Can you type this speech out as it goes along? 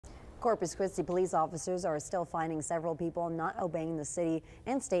Corpus Christi police officers are still finding several people not obeying the city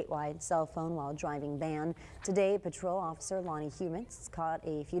and statewide cell phone while driving ban. Today, patrol officer Lonnie Humans caught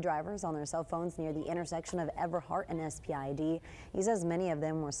a few drivers on their cell phones near the intersection of Everhart and SPID. He says many of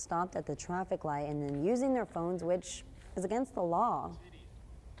them were stopped at the traffic light and then using their phones, which is against the law.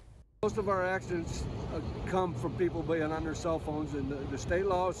 Most of our accidents come from people being on their cell phones, and the state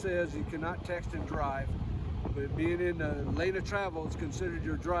law says you cannot text and drive. But being in the lane of travel is considered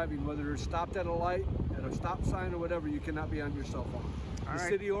your driving, whether you're stopped at a light, at a stop sign, or whatever. You cannot be on your cell phone. The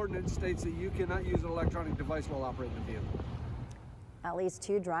city ordinance states that you cannot use an electronic device while operating the vehicle. At least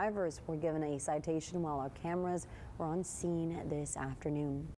 2 drivers were given a citation while our cameras were on scene this afternoon.